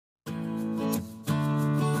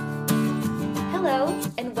Hello,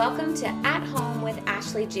 and welcome to At Home with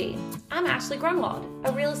Ashley G. I'm Ashley Grunwald,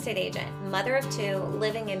 a real estate agent, mother of two,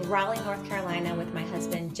 living in Raleigh, North Carolina with my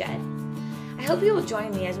husband, Jed. I hope you will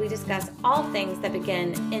join me as we discuss all things that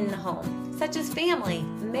begin in the home, such as family,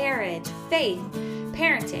 marriage, faith,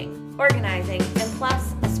 parenting, organizing, and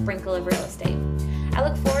plus a sprinkle of real estate. I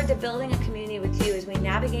look forward to building a community with you as we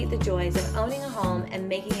navigate the joys of owning a home and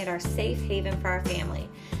making it our safe haven for our family,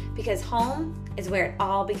 because home is where it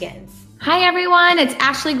all begins. Hi everyone, it's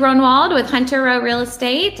Ashley Grunwald with Hunter Row Real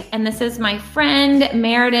Estate, and this is my friend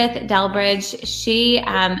Meredith Delbridge. She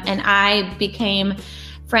and I became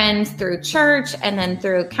friends through church and then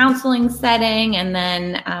through counseling setting, and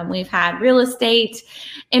then we've had real estate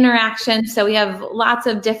interactions. So we have lots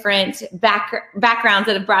of different backgrounds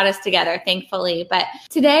that have brought us together, thankfully. But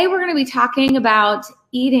today we're going to be talking about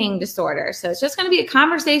eating disorders. So it's just going to be a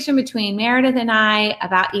conversation between Meredith and I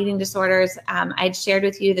about eating disorders. I'd shared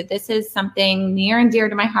with you that this is something near and dear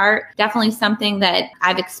to my heart, definitely something that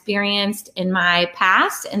I've experienced in my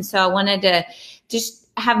past. And so I wanted to just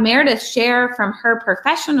have Meredith share from her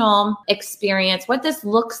professional experience what this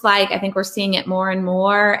looks like. I think we're seeing it more and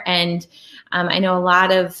more. And I know a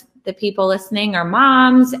lot of the people listening are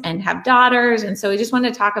moms and have daughters. And so we just want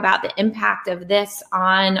to talk about the impact of this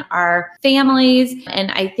on our families.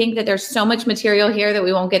 And I think that there's so much material here that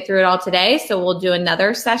we won't get through it all today. So we'll do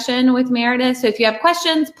another session with Meredith. So if you have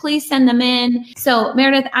questions, please send them in. So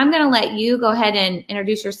Meredith, I'm going to let you go ahead and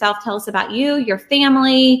introduce yourself. Tell us about you, your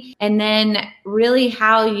family, and then really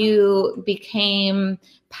how you became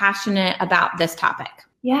passionate about this topic.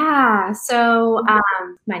 Yeah, so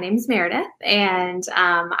my name is Meredith, and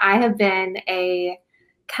I have been a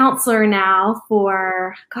counselor now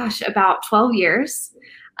for, about 12 years.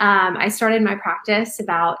 I started my practice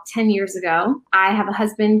about 10 years ago. I have a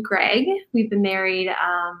husband, Greg. We've been married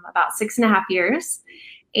about 6.5 years.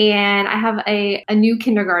 And I have a new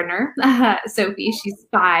kindergartner, Sophie. She's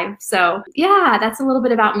 5. So yeah, that's a little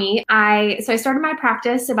bit about me. I started my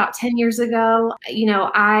practice about 10 years ago. You know,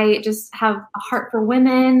 I just have a heart for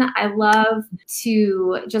women. I love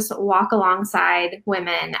to just walk alongside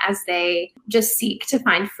women as they just seek to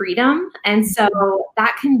find freedom. And so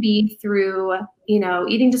that can be through, you know,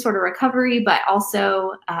 eating disorder recovery, but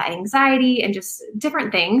also anxiety and just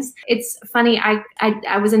different things. It's funny,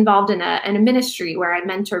 I was involved in a ministry where I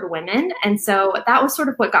mentored women. And so that was sort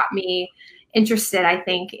of what got me interested, I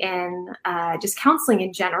think, in just counseling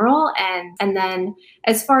in general. And then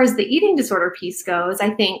as far as the eating disorder piece goes, I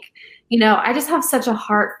think, you know, I just have such a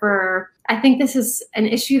heart for, I think this is an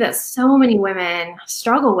issue that so many women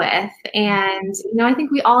struggle with. And, you know, I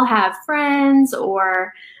think we all have friends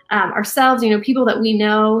or ourselves, you know, people that we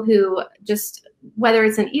know who just, whether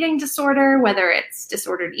it's an eating disorder, whether it's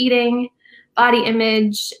disordered eating, body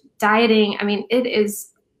image, dieting, I mean,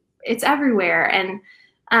 it's everywhere.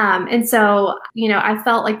 And so, you know, I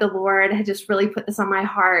felt like the Lord had just really put this on my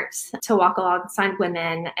heart to walk alongside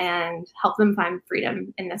women and help them find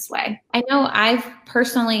freedom in this way. I know I've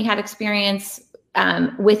personally had experience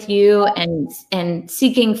with you and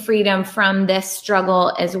seeking freedom from this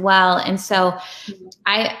struggle as well. And so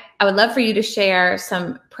I would love for you to share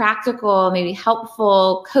some practical, maybe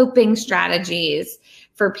helpful coping strategies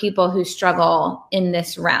for people who struggle in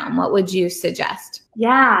this realm. What would you suggest?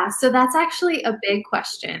 Yeah, so that's actually a big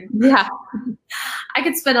question. Yeah. I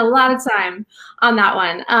could spend a lot of time on that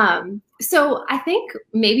one. So I think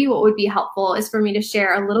maybe what would be helpful is for me to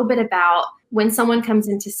share a little bit about when someone comes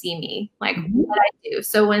in to see me, like what I do.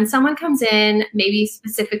 So when someone comes in, maybe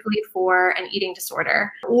specifically for an eating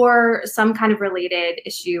disorder or some kind of related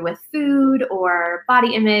issue with food or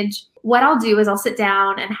body image, what I'll do is I'll sit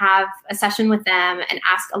down and have a session with them and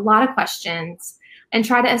ask a lot of questions and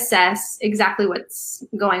try to assess exactly what's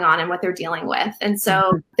going on and what they're dealing with. And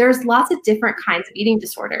so there's lots of different kinds of eating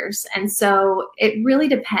disorders. And so it really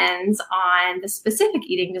depends on the specific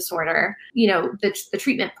eating disorder, you know, the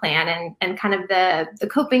treatment plan and kind of the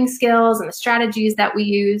coping skills and the strategies that we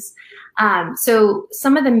use. So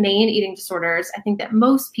some of the main eating disorders, I think that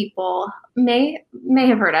most people may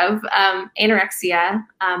have heard of, anorexia,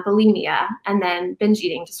 bulimia, and then binge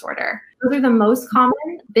eating disorder. Those are the most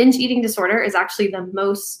common. Binge eating disorder is actually the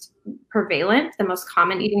most prevalent, the most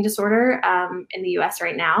common eating disorder in the US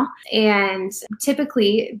right now. And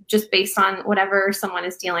typically, just based on whatever someone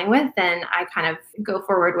is dealing with, then I kind of go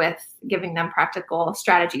forward with giving them practical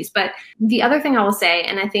strategies. But the other thing I will say,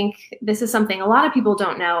 and I think this is something a lot of people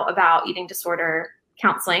don't know about eating disorder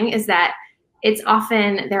counseling, is that it's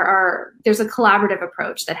often there's a collaborative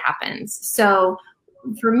approach that happens. So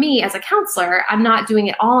for me as a counselor, I'm not doing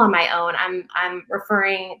it all on my own. I'm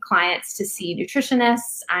referring clients to see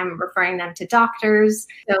nutritionists. I'm referring them to doctors.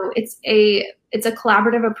 So it's a it's a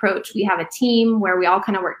collaborative approach. We have a team where we all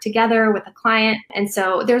kind of work together with a client. And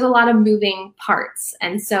so there's a lot of moving parts.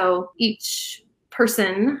 And so each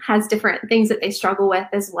person has different things that they struggle with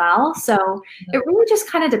as well. So it really just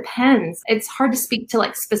kind of depends. It's hard to speak to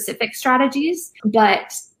like specific strategies,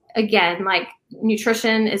 but again, like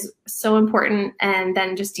nutrition is so important. And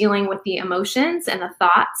then just dealing with the emotions and the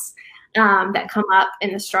thoughts that come up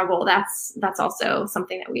in the struggle, that's also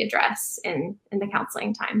something that we address in the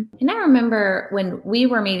counseling time. And I remember when we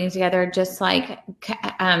were meeting together, just like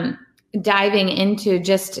diving into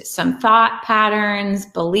just some thought patterns,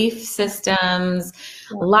 belief systems,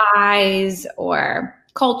 lies, or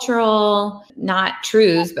cultural, not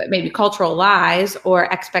truths, but maybe cultural lies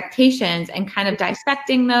or expectations, and kind of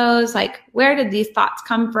dissecting those, like where did these thoughts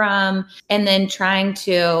come from? And then trying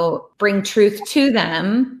to bring truth to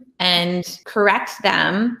them and correct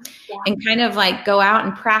them, and kind of like go out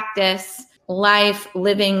and practice life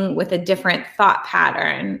living with a different thought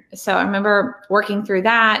pattern. So I remember working through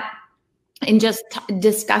that and just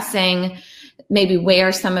discussing maybe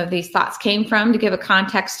where some of these thoughts came from to give a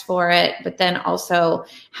context for it, but then also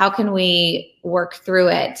how can we work through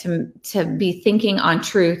it to be thinking on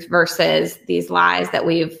truth versus these lies that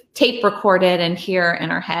we've tape recorded and hear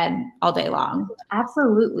in our head all day long.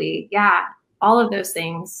 Absolutely. Yeah. All of those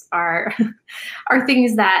things are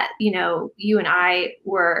things that, you and I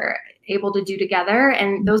were able to do together.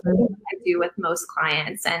 And those are things I do with most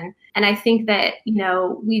clients. And I think that,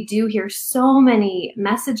 we do hear so many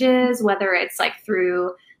messages, whether it's like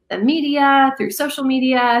through the media, through social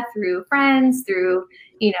media, through friends, through,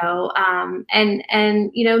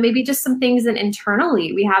 maybe just some things that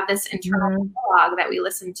internally we have this internal dialogue that we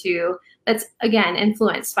listen to that's, again,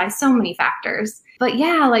 influenced by so many factors. But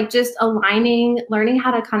yeah, like just learning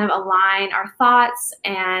how to kind of align our thoughts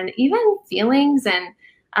and even feelings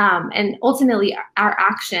and ultimately our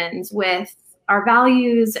actions with our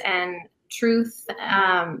values and truth.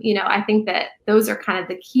 I think that those are kind of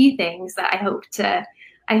the key things that I hope to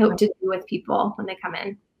do with people when they come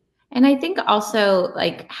in. And I think also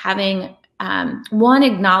like having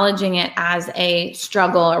acknowledging it as a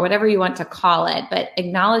struggle or whatever you want to call it, but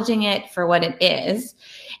acknowledging it for what it is,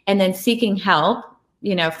 and then seeking help.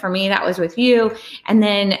 For me, that was with you, and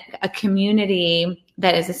then a community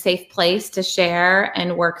that is a safe place to share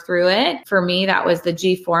and work through it. For me, that was the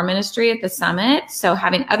G4 ministry at the summit. So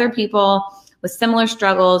having other people with similar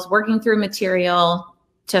struggles, working through material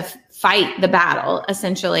to fight the battle,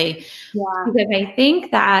 essentially. Yeah. Because I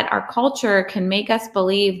think that our culture can make us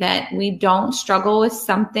believe that we don't struggle with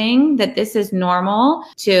something, that this is normal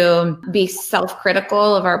to be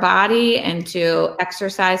self-critical of our body and to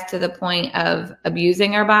exercise to the point of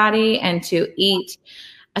abusing our body and to eat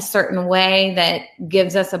a certain way that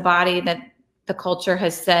gives us a body that the culture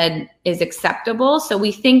has said is acceptable. So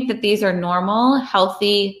we think that these are normal,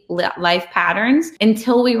 healthy life patterns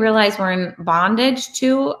until we realize we're in bondage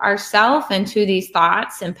to ourselves and to these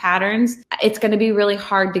thoughts and patterns. It's going to be really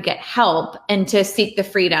hard to get help and to seek the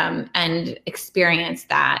freedom and experience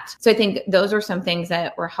that. So I think those are some things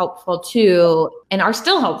that were helpful too, and are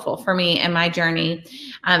still helpful for me in my journey.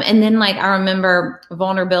 And then I remember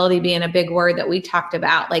vulnerability being a big word that we talked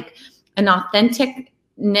about, like an authenticness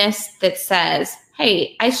that says,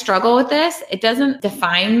 hey, I struggle with this. It doesn't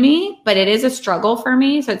define me, but it is a struggle for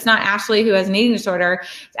me. So it's not Ashley who has an eating disorder.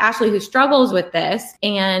 It's Ashley who struggles with this.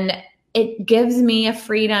 And it gives me a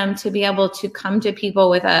freedom to be able to come to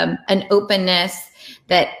people with an openness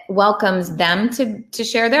that welcomes them to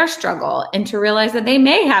share their struggle and to realize that they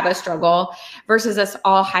may have a struggle versus us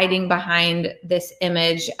all hiding behind this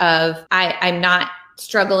image of I'm not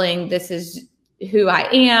struggling. This is who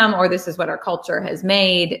I am, or this is what our culture has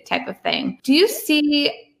made type of thing. Do you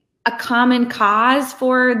see a common cause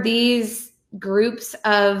for these groups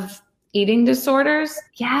of eating disorders?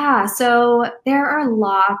 Yeah, so there are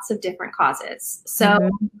lots of different causes. So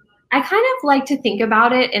I kind of like to think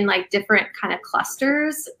about it in different kind of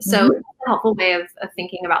clusters. So it's a helpful way of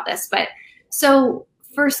thinking about this. But so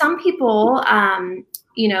for some people,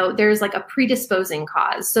 there's a predisposing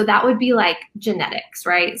cause. So that would be genetics,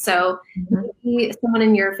 right? So maybe someone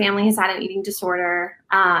in your family has had an eating disorder.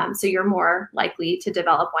 So you're more likely to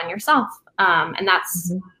develop one yourself. And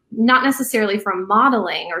that's not necessarily from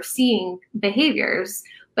modeling or seeing behaviors,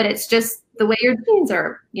 but it's just the way your genes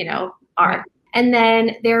are. And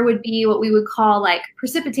then there would be what we would call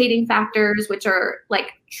precipitating factors, which are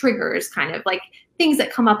triggers, kind of things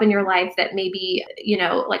that come up in your life that maybe,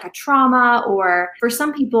 a trauma, or for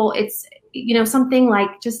some people, it's, something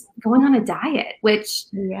like just going on a diet, which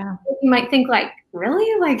you might think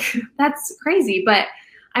really, that's crazy. But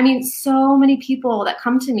I mean, so many people that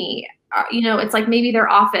come to me, it's like maybe their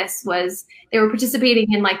office they were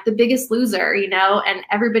participating in like The Biggest Loser, and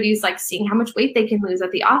everybody's like seeing how much weight they can lose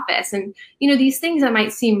at the office. And, these things that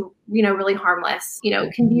might seem, really harmless,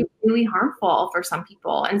 can be really harmful for some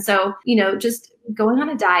people. And so, just going on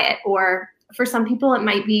a diet, or for some people, it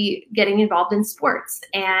might be getting involved in sports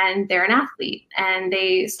and they're an athlete and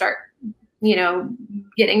they start,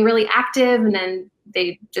 getting really active, and then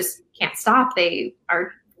they just can't stop. They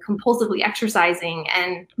are compulsively exercising,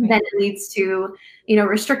 and then it leads to,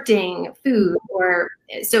 restricting food,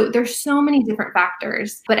 so there's so many different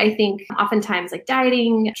factors. But I think oftentimes like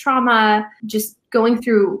dieting, trauma, just going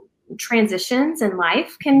through transitions in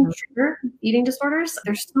life can trigger eating disorders.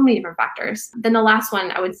 There's so many different factors. Then the last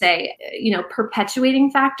one, I would say, perpetuating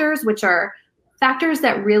factors, which are factors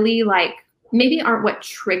that really like maybe aren't what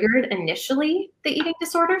triggered initially the eating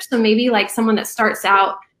disorder. So maybe like someone that starts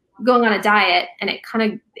out going on a diet and it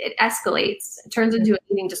escalates, it turns into an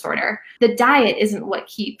eating disorder. The diet isn't what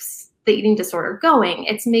keeps the eating disorder going.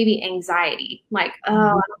 It's maybe anxiety. Like, oh, I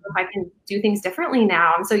don't know if I can do things differently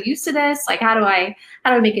now. I'm so used to this. Like, how do I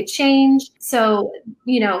make a change? So,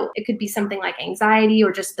 it could be something like anxiety,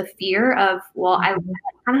 or just the fear of, well, I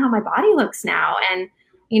kind of how my body looks now. And,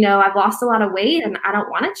 I've lost a lot of weight and I don't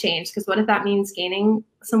want to change, because what if that means gaining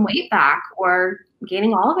some weight back or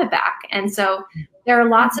gaining all of it back? And so there are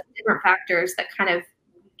lots of different factors that kind of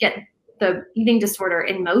get the eating disorder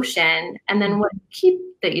in motion, and then what keep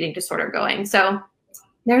the eating disorder going. So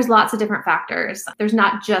there's lots of different factors. There's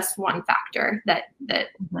not just one factor that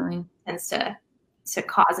tends to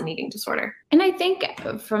cause an eating disorder. And I think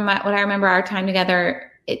from what I remember our time together,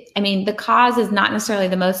 the cause is not necessarily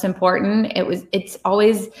the most important. It's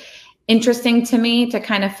always interesting to me to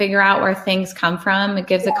kind of figure out where things come from. It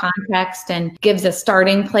gives a context and gives a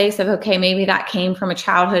starting place of, okay, maybe that came from a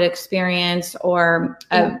childhood experience, or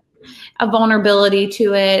a vulnerability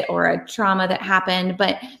to it, or a trauma that happened,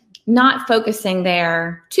 but not focusing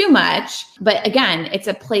there too much. But again, it's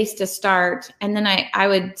a place to start. And then I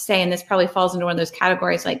would say, and this probably falls into one of those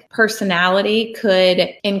categories, like personality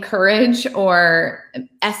could encourage or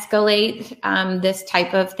escalate this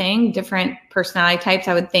type of thing. Different personality types,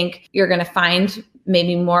 I would think you're going to find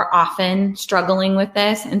maybe more often struggling with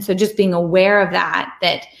this. And so just being aware of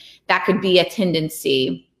that could be a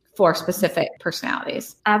tendency for specific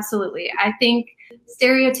personalities. Absolutely. I think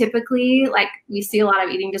stereotypically, like, we see a lot of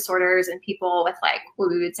eating disorders in people with like what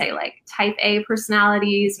we would say like type A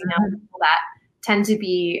personalities, people that tend to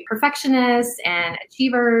be perfectionists and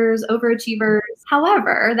achievers, overachievers.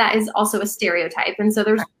 However, that is also a stereotype. And so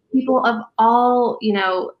there's people of all,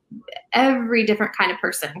 every different kind of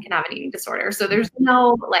person can have an eating disorder. So there's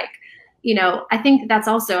no like, I think that's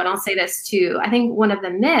also, and I'll say this too, I think one of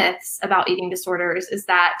the myths about eating disorders is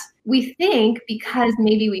that we think because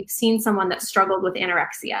maybe we've seen someone that struggled with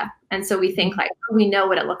anorexia. And so we think like, oh, we know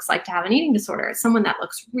what it looks like to have an eating disorder. It's someone that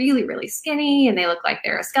looks really, really skinny and they look like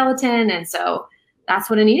they're a skeleton. And so that's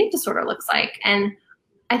what an eating disorder looks like. And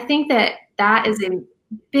I think that is a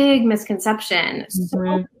big misconception. So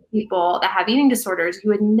many people that have eating disorders,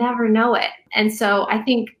 you would never know it. And so I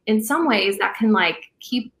think in some ways that can like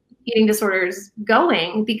keep eating disorders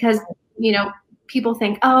going, because, people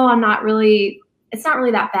think, oh, it's not really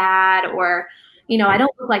that bad, or, I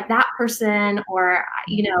don't look like that person, or,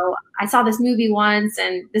 I saw this movie once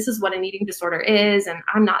and this is what an eating disorder is, and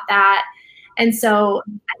I'm not that. And so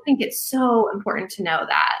I think it's so important to know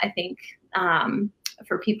that. I think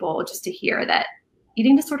for people just to hear that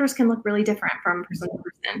eating disorders can look really different from person to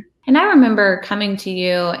person. And I remember coming to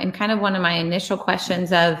you and kind of one of my initial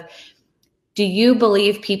questions of, do you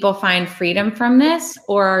believe people find freedom from this,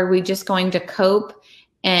 or are we just going to cope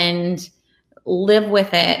and live with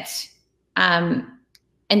it?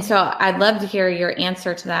 And so I'd love to hear your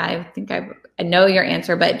answer to that. I think I know your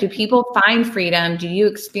answer, but do people find freedom? Do you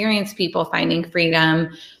experience people finding freedom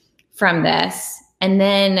from this? And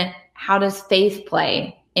then how does faith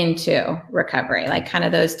play into recovery? Like kind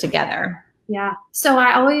of those together. Yeah. So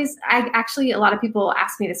a lot of people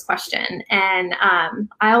ask me this question, and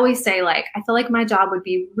I always say, like, I feel like my job would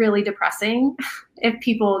be really depressing if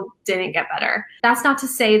people didn't get better. That's not to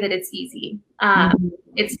say that it's easy.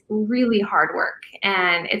 It's really hard work,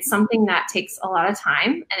 and it's something that takes a lot of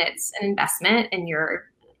time, and it's an investment in your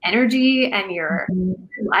energy and your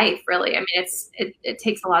life, really. I mean, it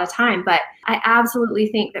takes a lot of time, but I absolutely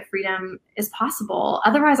think that freedom is possible.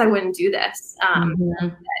 Otherwise, I wouldn't do this.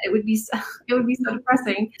 It would be so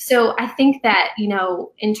depressing. So I think that,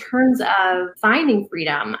 in terms of finding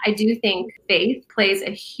freedom, I do think faith plays a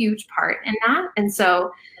huge part in that. And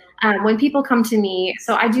so when people come to me,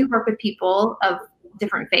 so I do work with people of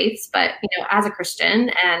different faiths, but, as a Christian,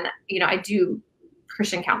 and, I do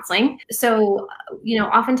Christian counseling. So,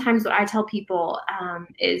 oftentimes what I tell people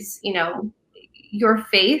is, your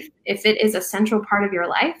faith, if it is a central part of your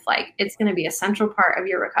life, like it's going to be a central part of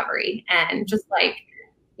your recovery. And just like,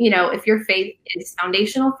 if your faith is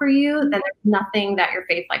foundational for you, then there's nothing that your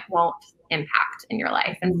faith like won't impact in your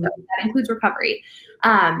life. And so that includes recovery.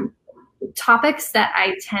 Topics that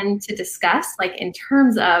I tend to discuss, like in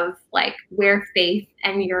terms of like where faith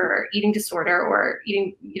and your eating disorder or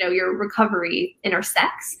eating, your recovery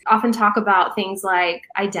intersects, often talk about things like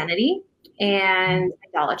identity and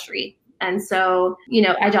idolatry. And so,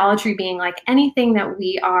 idolatry being like anything that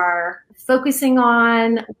we are focusing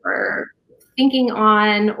on or thinking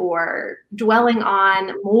on or dwelling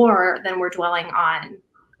on more than we're dwelling on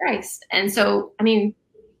Christ. And so, I mean,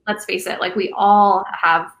 let's face it, like we all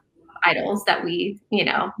have idols that we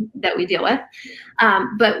deal with.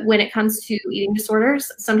 But when it comes to eating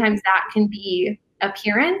disorders, sometimes that can be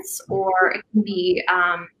appearance, or it can be,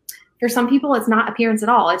 for some people, it's not appearance at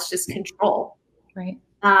all. It's just control. Right.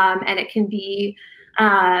 And it can be,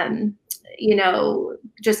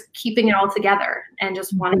 just keeping it all together and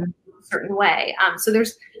just wanting a certain way. So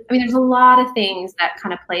there's a lot of things that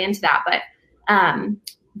kind of play into that,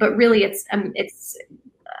 but really it's,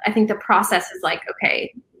 I think the process is like,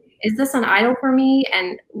 okay, is this an idol for me?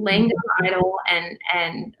 And laying down the idol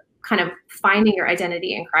and kind of finding your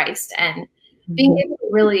identity in Christ and being able to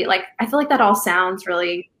really, like, I feel like that all sounds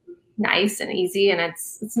really nice and easy, and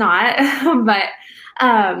it's not, but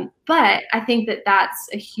I think that that's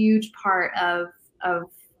a huge part of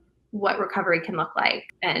what recovery can look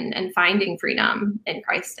like, and finding freedom in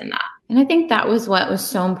Christ in that. And I think that was what was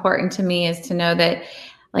so important to me, is to know that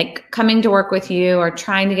like coming to work with you or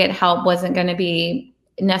trying to get help wasn't going to be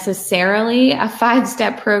necessarily a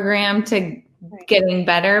 5-step program to getting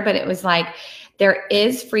better, but it was like, there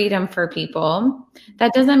is freedom for people.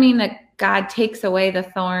 That doesn't mean that God takes away the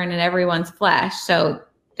thorn in everyone's flesh. So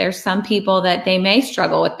there's some people that they may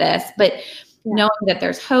struggle with this, but knowing that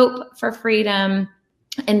there's hope for freedom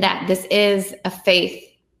and that this is a faith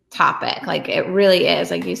topic. Like it really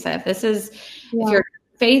is, like you said, if your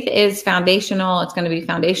faith is foundational, it's going to be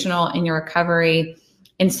foundational in your recovery.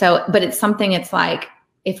 And so, but it's something, it's like,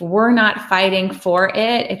 if we're not fighting for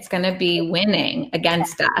it, it's going to be winning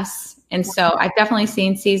against us. And so I've definitely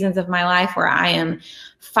seen seasons of my life where I am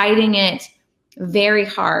fighting it very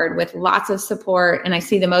hard with lots of support, and I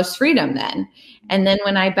see the most freedom then. And then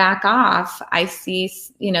when I back off, I see,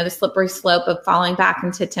 the slippery slope of falling back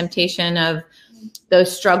into temptation of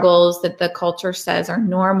those struggles that the culture says are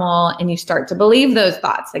normal, and you start to believe those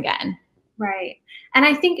thoughts again. Right. And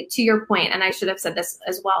I think to your point, and I should have said this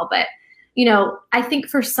as well, but I think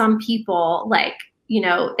for some people, like,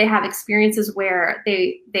 they have experiences where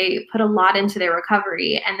they put a lot into their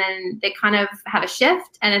recovery, and then they kind of have a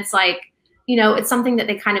shift, and it's like, it's something that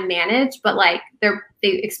they kind of manage, but like they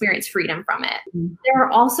experience freedom from it. Mm-hmm. There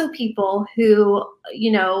are also people who,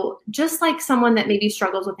 just like someone that maybe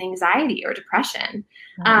struggles with anxiety or depression,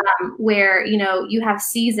 where, you have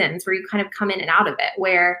seasons where you kind of come in and out of it,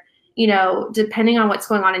 where, depending on what's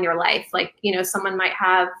going on in your life, like, someone might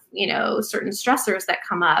have, certain stressors that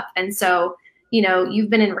come up. And so, you've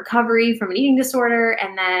been in recovery from an eating disorder,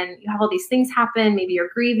 and then you have all these things happen. Maybe you're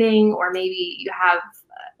grieving, or maybe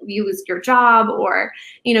you lose your job, or,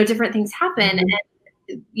 different things happen.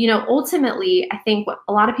 Mm-hmm. And, ultimately, I think what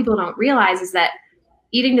a lot of people don't realize is that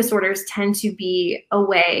eating disorders tend to be a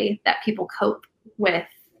way that people cope with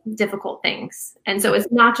difficult things. And so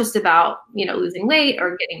it's not just about, losing weight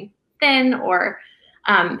or getting thin, or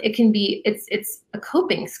it can be, it's a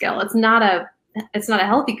coping skill. It's not a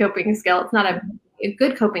healthy coping skill. It's not a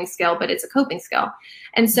good coping skill, but it's a coping skill.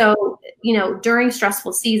 And so, during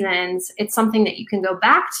stressful seasons, it's something that you can go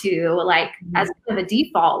back to, like, as kind of a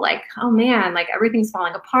default, like, oh man, like everything's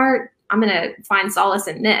falling apart. I'm going to find solace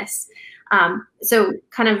in this. So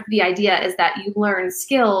kind of the idea is that you learn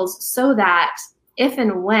skills so that if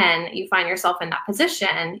and when you find yourself in that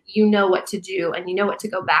position, you know what to do and you know what to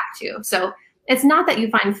go back to. So it's not that you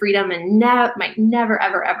find freedom and might never,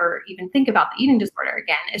 ever, ever even think about the eating disorder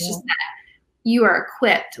again. It's just that you are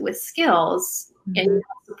equipped with skills and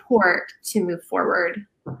support to move forward,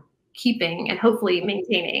 keeping and hopefully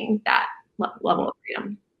maintaining that level of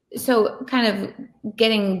freedom. So kind of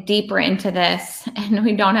getting deeper into this, and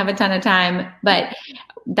we don't have a ton of time, but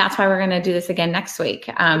that's why we're going to do this again next week.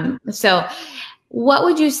 So what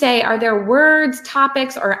would you say, are there words,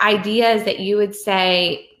 topics, or ideas that you would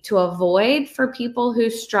say to avoid for people who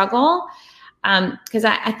struggle? Because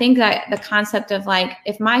I think that the concept of like,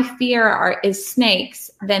 if my fear is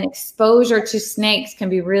snakes, then exposure to snakes can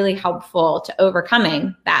be really helpful to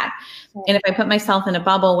overcoming that. And if I put myself in a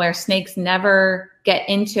bubble where snakes never get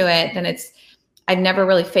into it, then I've never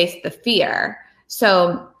really faced the fear.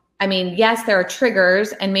 So, I mean, yes, there are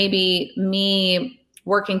triggers, and maybe me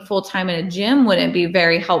working full-time in a gym wouldn't be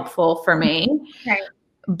very helpful for me. Right.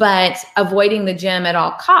 But avoiding the gym at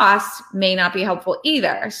all costs may not be helpful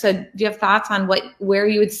either. So do you have thoughts on where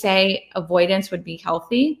you would say avoidance would be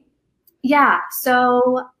healthy? Yeah.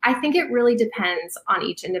 So I think it really depends on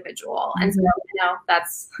each individual. And so,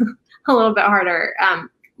 that's a little bit harder,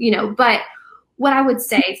 but what I would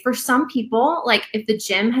say for some people, like if the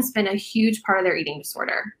gym has been a huge part of their eating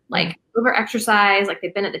disorder, like over exercise, like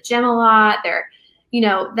they've been at the gym a lot,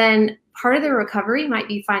 then part of their recovery might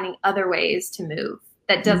be finding other ways to move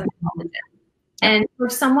that doesn't involve the gym. And for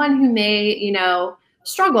someone who may,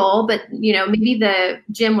 struggle, but, maybe the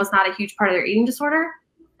gym was not a huge part of their eating disorder,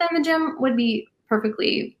 then the gym would be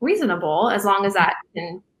perfectly reasonable as long as that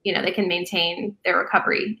can, they can maintain their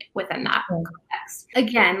recovery within that context.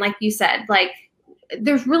 Again, like you said, like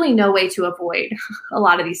there's really no way to avoid a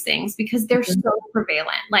lot of these things because they're so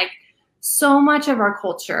prevalent. Like so much of our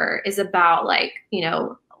culture is about like,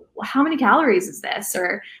 how many calories is this?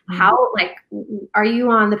 Or how, like, are you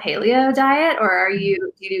on the paleo diet or do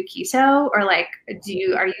you do keto or like,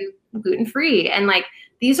 are you gluten-free? And like,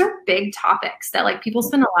 these are big topics that like people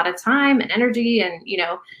spend a lot of time and energy and,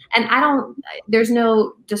 and there's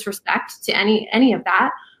no disrespect to any of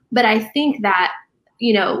that. But I think that,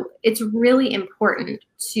 it's really important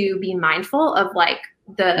to be mindful of like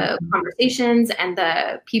the conversations and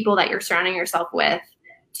the people that you're surrounding yourself with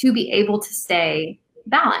to be able to stay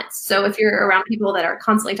balanced. So if you're around people that are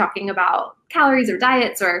constantly talking about calories or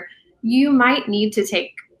diets, or you might need to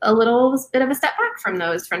take a little bit of a step back from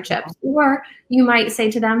those friendships, or you might say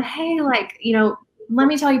to them, hey, like, let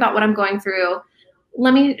me tell you about what I'm going through.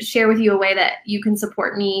 Let me share with you a way that you can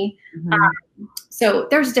support me. So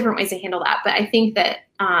there's different ways to handle that. But I think that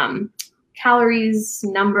calories,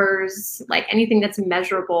 numbers, like anything that's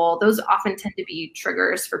measurable, those often tend to be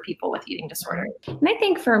triggers for people with eating disorder. And I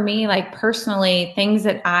think for me, like personally, things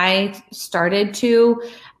that I started to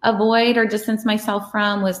avoid or distance myself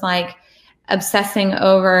from was like obsessing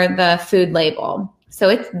over the food label. So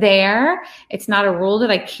it's there. It's not a rule that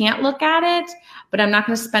I can't look at it, but I'm not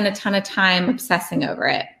going to spend a ton of time obsessing over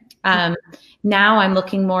it. Now I'm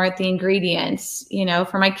looking more at the ingredients,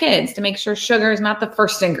 for my kids to make sure sugar is not the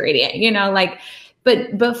first ingredient,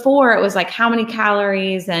 but before it was like how many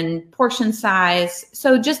calories and portion size.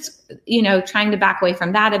 So just, trying to back away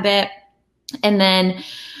from that a bit. And then,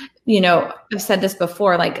 I've said this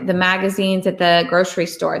before, like the magazines at the grocery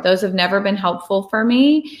store, those have never been helpful for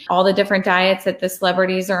me. All the different diets that the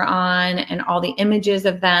celebrities are on and all the images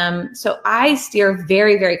of them. So I steer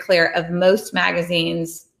very, very clear of most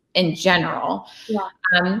magazines in general. Yeah.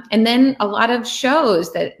 And then a lot of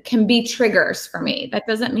shows that can be triggers for me. That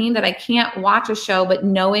doesn't mean that I can't watch a show, but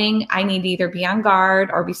knowing I need to either be on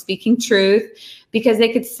guard or be speaking truth because they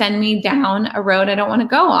could send me down a road I don't want to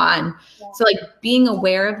go on. Yeah. So like being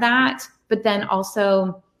aware of that, but then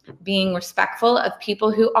also being respectful of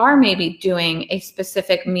people who are maybe doing a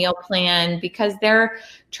specific meal plan because they're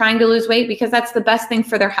trying to lose weight because that's the best thing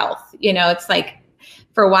for their health. It's like,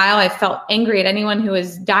 for a while, I felt angry at anyone who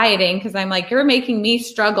was dieting because I'm like, you're making me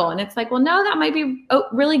struggle. And it's like, well, no, that might be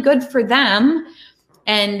really good for them.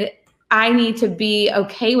 And I need to be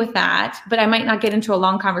okay with that. But I might not get into a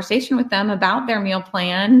long conversation with them about their meal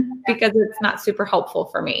plan because it's not super helpful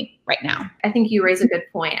for me right now. I think you raise a good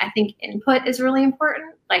point. I think input is really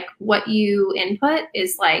important. Like what you input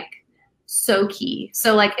is like so key.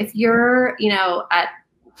 So like if you're, at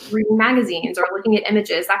reading magazines or looking at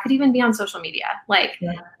images, that could even be on social media. Like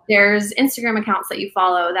there's Instagram accounts that you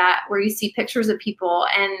follow where you see pictures of people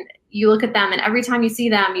and you look at them and every time you see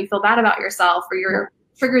them, you feel bad about yourself or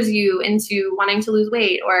triggers you into wanting to lose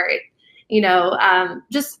weight or,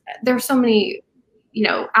 just there's so many,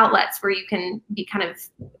 outlets where you can be kind of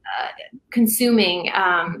consuming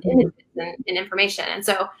images and information. And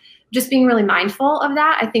so just being really mindful of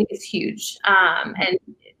that, I think is huge. And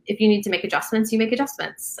if you need to make adjustments, you make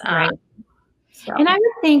adjustments. Right. And I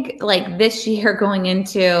would think like this year going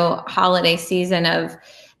into holiday season of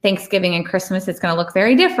Thanksgiving and Christmas, it's going to look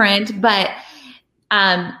very different. But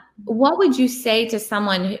what would you say to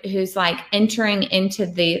someone who's like entering into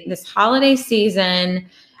this holiday season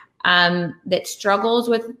that struggles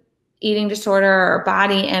with eating disorder or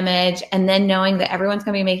body image, and then knowing that everyone's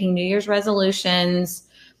going to be making New Year's resolutions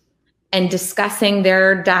and discussing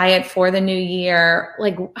their diet for the new year?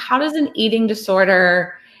 Like, how does an eating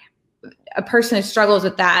disorder a person who struggles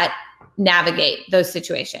with that navigate those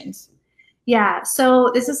situations? Yeah.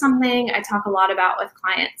 So this is something I talk a lot about with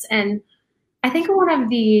clients. And I think one of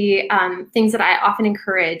the things that I often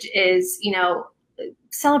encourage is,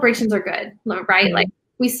 celebrations are good, right? Mm-hmm. Like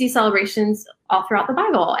we see celebrations all throughout the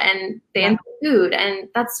Bible, and they involve food, and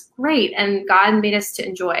that's great. And God made us to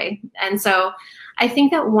enjoy. And so I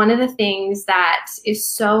think that one of the things that is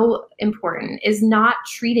so important is not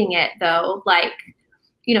treating it though, like,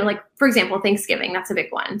 like for example, Thanksgiving, that's a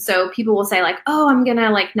big one. So people will say like, oh, I'm going to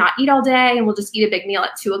like not eat all day and we'll just eat a big meal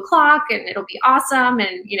at 2:00 and it'll be awesome.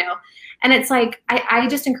 And, and it's like, I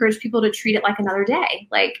just encourage people to treat it like another day.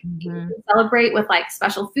 Like you can celebrate with like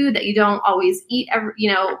special food that you don't always eat every,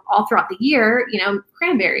 all throughout the year,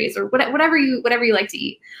 cranberries or whatever you like to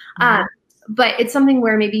eat. But it's something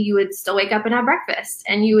where maybe you would still wake up and have breakfast,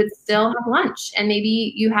 and you would still have lunch, and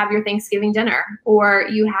maybe you have your Thanksgiving dinner, or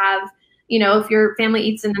you have, if your family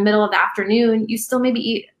eats in the middle of the afternoon, you still maybe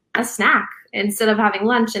eat a snack instead of having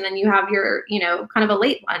lunch. And then you have your, kind of a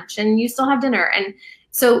late lunch, and you still have dinner. And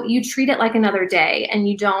so you treat it like another day, and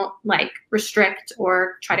you don't like restrict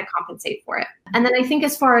or try to compensate for it. And then I think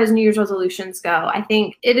as far as New Year's resolutions go, I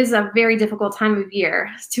think it is a very difficult time of year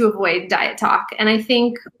to avoid diet talk. And I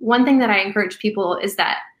think one thing that I encourage people is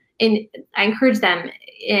that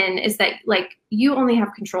like you only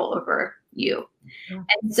have control over you.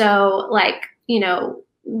 And so like,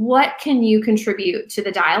 what can you contribute to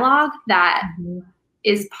the dialogue that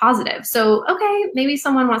is positive? So, okay, maybe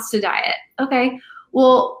someone wants to diet. Okay,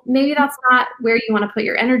 well, maybe that's not where you want to put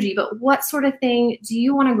your energy, but what sort of thing do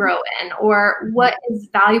you want to grow in, or what is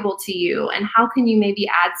valuable to you? And how can you maybe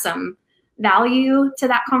add some value to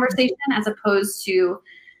that conversation as opposed to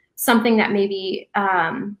something that maybe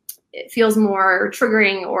it feels more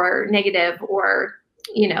triggering or negative, or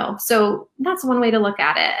so that's one way to look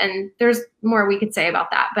at it. And there's more we could say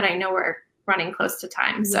about that, but I know we're running close to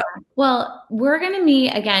time. So, well, we're going to meet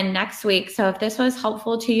again next week. So if this was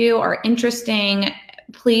helpful to you or interesting,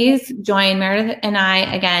 please join Meredith and I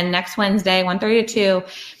again next Wednesday, 1:30 to 2.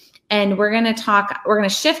 And we're going to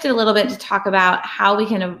shift it a little bit to talk about how we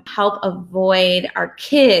can help avoid our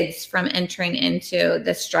kids from entering into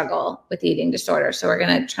the struggle with eating disorder. So we're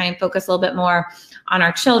going to try and focus a little bit more on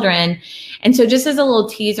our children. And so just as a little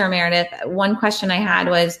teaser, Meredith, one question I had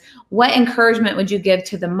was, what encouragement would you give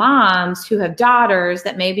to the moms who have daughters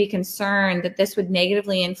that may be concerned that this would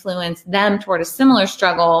negatively influence them toward a similar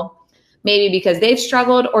struggle, maybe because they've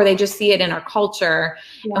struggled or they just see it in our culture?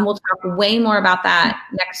 Yeah. And we'll talk way more about that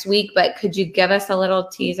next week, but could you give us a little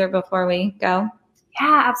teaser before we go?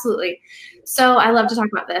 Yeah, absolutely. So I love to talk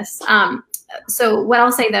about this. So what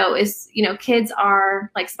I'll say though is, kids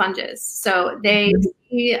are like sponges. So they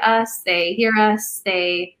see us, they hear us,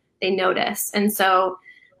 they notice. And so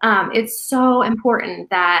it's so important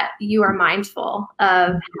that you are mindful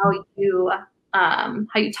of how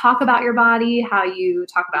you talk about your body, how you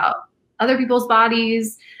talk about other people's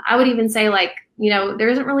bodies. I would even say like, there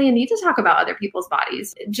isn't really a need to talk about other people's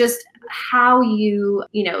bodies. Just how you,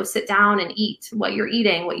 sit down and eat, what you're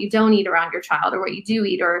eating, what you don't eat around your child, or what you do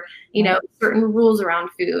eat, or, certain rules around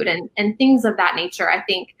food and things of that nature. I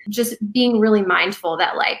think just being really mindful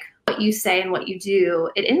that like what you say and what you do,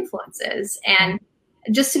 it influences. And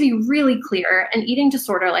just to be really clear, an eating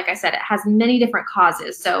disorder, like I said, it has many different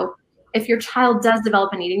causes. So if your child does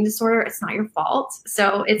develop an eating disorder, it's not your fault.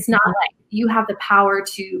 So it's not like you have the power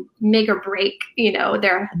to make or break,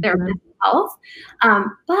 their mental health.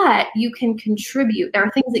 But you can contribute. There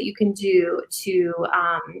are things that you can do to,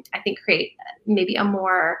 I think, create maybe a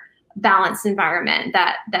more balanced environment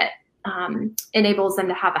that enables them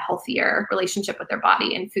to have a healthier relationship with their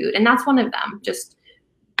body and food. And that's one of them. Just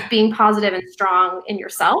being positive and strong in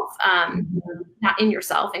yourself, not in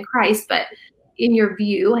yourself in Christ, but in your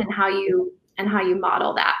view and how you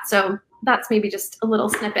model that. So that's maybe just a little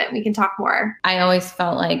snippet. We can talk more. I always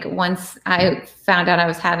felt like once I found out I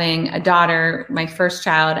was having a daughter, my first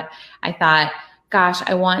child, I thought, gosh,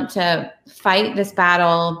 I want to fight this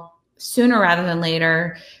battle sooner rather than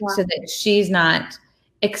later, so that she's not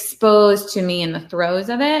exposed to me in the throes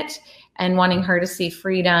of it, and wanting her to see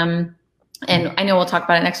freedom. And I know we'll talk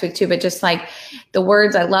about it next week too, but just like the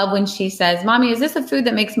words, I love when she says, Mommy, is this a food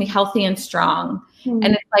that makes me healthy and strong? Mm-hmm.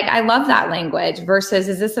 And it's like, I love that language versus,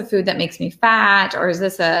 is this a food that makes me fat, or is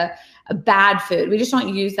this a bad food? We just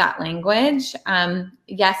don't use that language.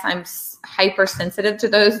 Yes, I'm hypersensitive to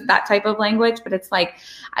that type of language, but it's like,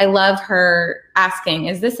 I love her asking,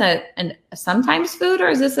 is this a sometimes food, or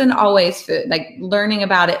is this an always food? Like learning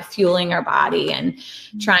about it, fueling our body, and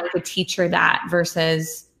trying to teach her that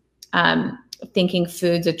versus thinking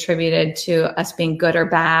food's attributed to us being good or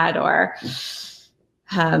bad, or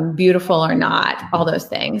beautiful or not, all those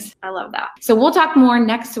things. I love that. So we'll talk more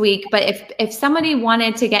next week. But if somebody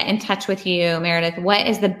wanted to get in touch with you, Meredith, what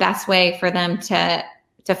is the best way for them to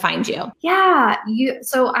find you? Yeah,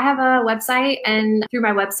 so I have a website, and through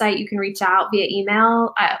my website, you can reach out via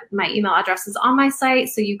email. My email address is on my site,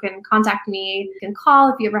 so you can contact me. You can call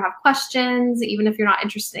if you ever have questions, even if you're not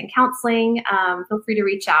interested in counseling. Feel free to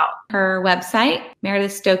reach out. Her website,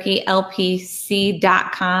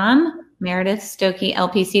 meredithstokelpc.com.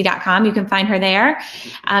 meredithstokelpc.com. You can find her there.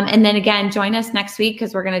 And then again, join us next week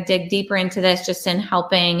because we're going to dig deeper into this, just in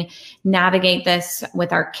helping navigate this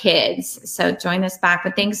with our kids. So join us back.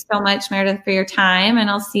 But thanks so much, Meredith, for your time,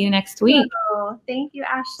 and I'll see you next week. Oh, thank you,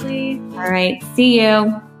 Ashley. All right. See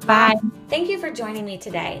you. Bye. Thank you for joining me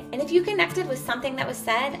today. And if you connected with something that was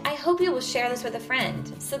said, I hope you will share this with a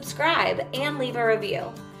friend, subscribe, and leave a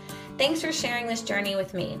review. Thanks for sharing this journey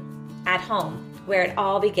with me at home, where it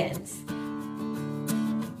all begins.